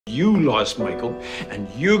You lost Michael, and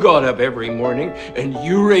you got up every morning, and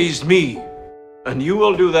you raised me. And you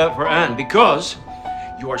will do that for Anne, because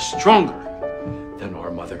you are stronger than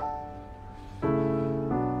our mother.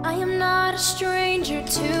 I am not a stranger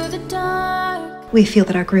to the dark. We feel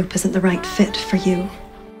that our group isn't the right fit for you.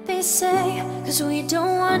 They say, 'cause we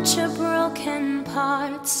don't want your broken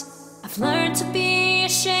parts. I've learned to be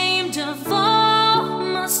ashamed of all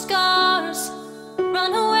my scars.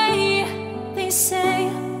 Run away, they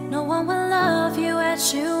say. No one will love you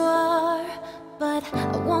as you are. But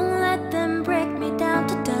I won't let them break me down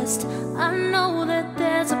to dust. I know that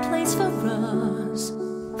there's a place for us.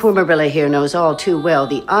 Poor Marilla here knows all too well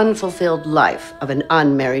the unfulfilled life of an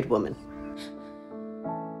unmarried woman.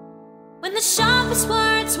 When the sharpest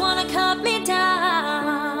words wanna cut me down,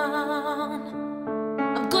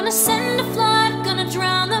 I'm gonna send a flood, gonna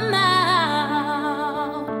drown them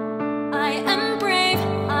out. I am brave,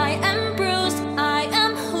 I am bruised, I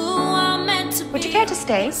am who I'm meant to be. Would you care to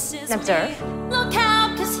stay and observe? Look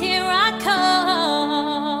out, 'cause here I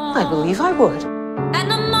come. I believe I would. And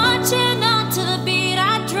I'm marching on to the beat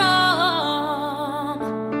I drum.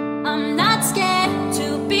 I'm not scared to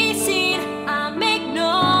be seen. I make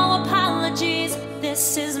no apologies.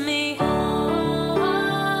 This is me.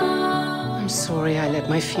 I'm sorry I let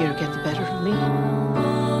my fear get the better of me.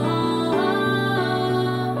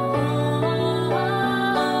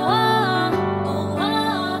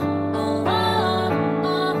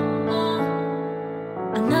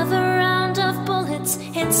 Another round of bullets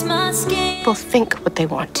hits my skin. People think what they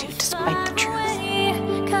want to, despite the truth.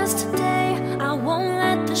 'Cause today I won't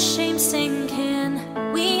let the shame sink in.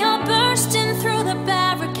 We are bursting through the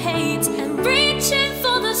barricades and reaching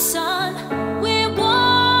for the sun. We're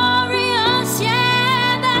warriors,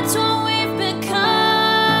 yeah, that's what we've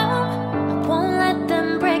become. I won't let them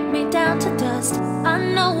break me down to dust. I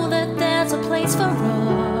know that there's a place for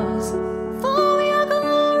us. For we are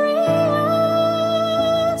glorious.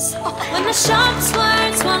 When the sharpest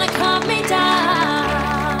words wanna cut me down,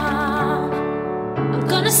 I'm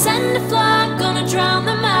gonna send a flood, gonna drown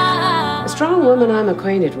them out. A strong woman I'm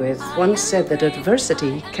acquainted with once said that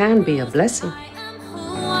adversity can be a blessing. I am who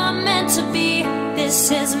I'm meant to be.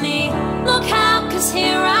 This is me. Look out, 'cause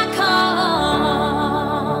here I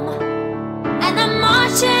come. And I'm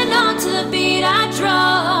marching on to the beat I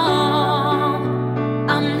drum.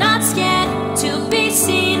 I'm not scared to be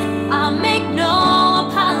seen. I'll make no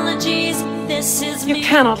apologies. This is me. You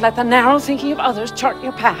cannot let the narrow thinking of others chart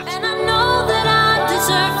your path. And I know that I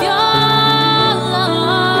deserve your love.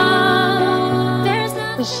 There's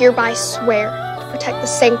We hereby swear to protect the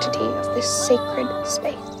sanctity of this sacred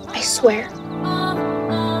space. I swear.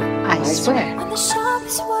 I swear. When the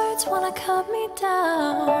sharpest words wanna cut me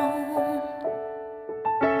down,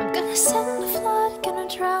 I'm gonna send the flood, gonna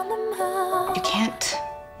drown them out. You can't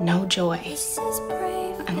know joy This is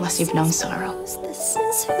brave, unless this you've known is sorrow. bruised, this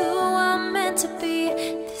is who I'm meant to be.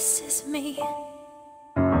 This is me.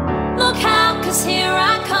 Look out, 'cause here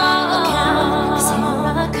I come. Look out, 'cause here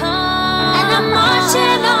I come. And I'm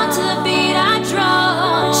marching on to the beat I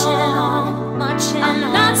drum. Marching, I'm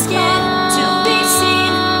not scared to be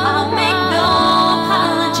seen. I'll make no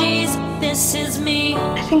apologies. This is me.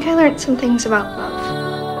 I think I learned some things about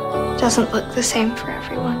love. It doesn't look the same for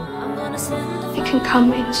everyone. I'm gonna send a It can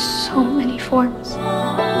come in so many forms.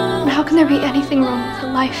 And how can there be anything wrong with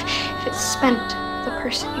a life if it's spent with the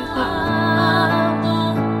person you love?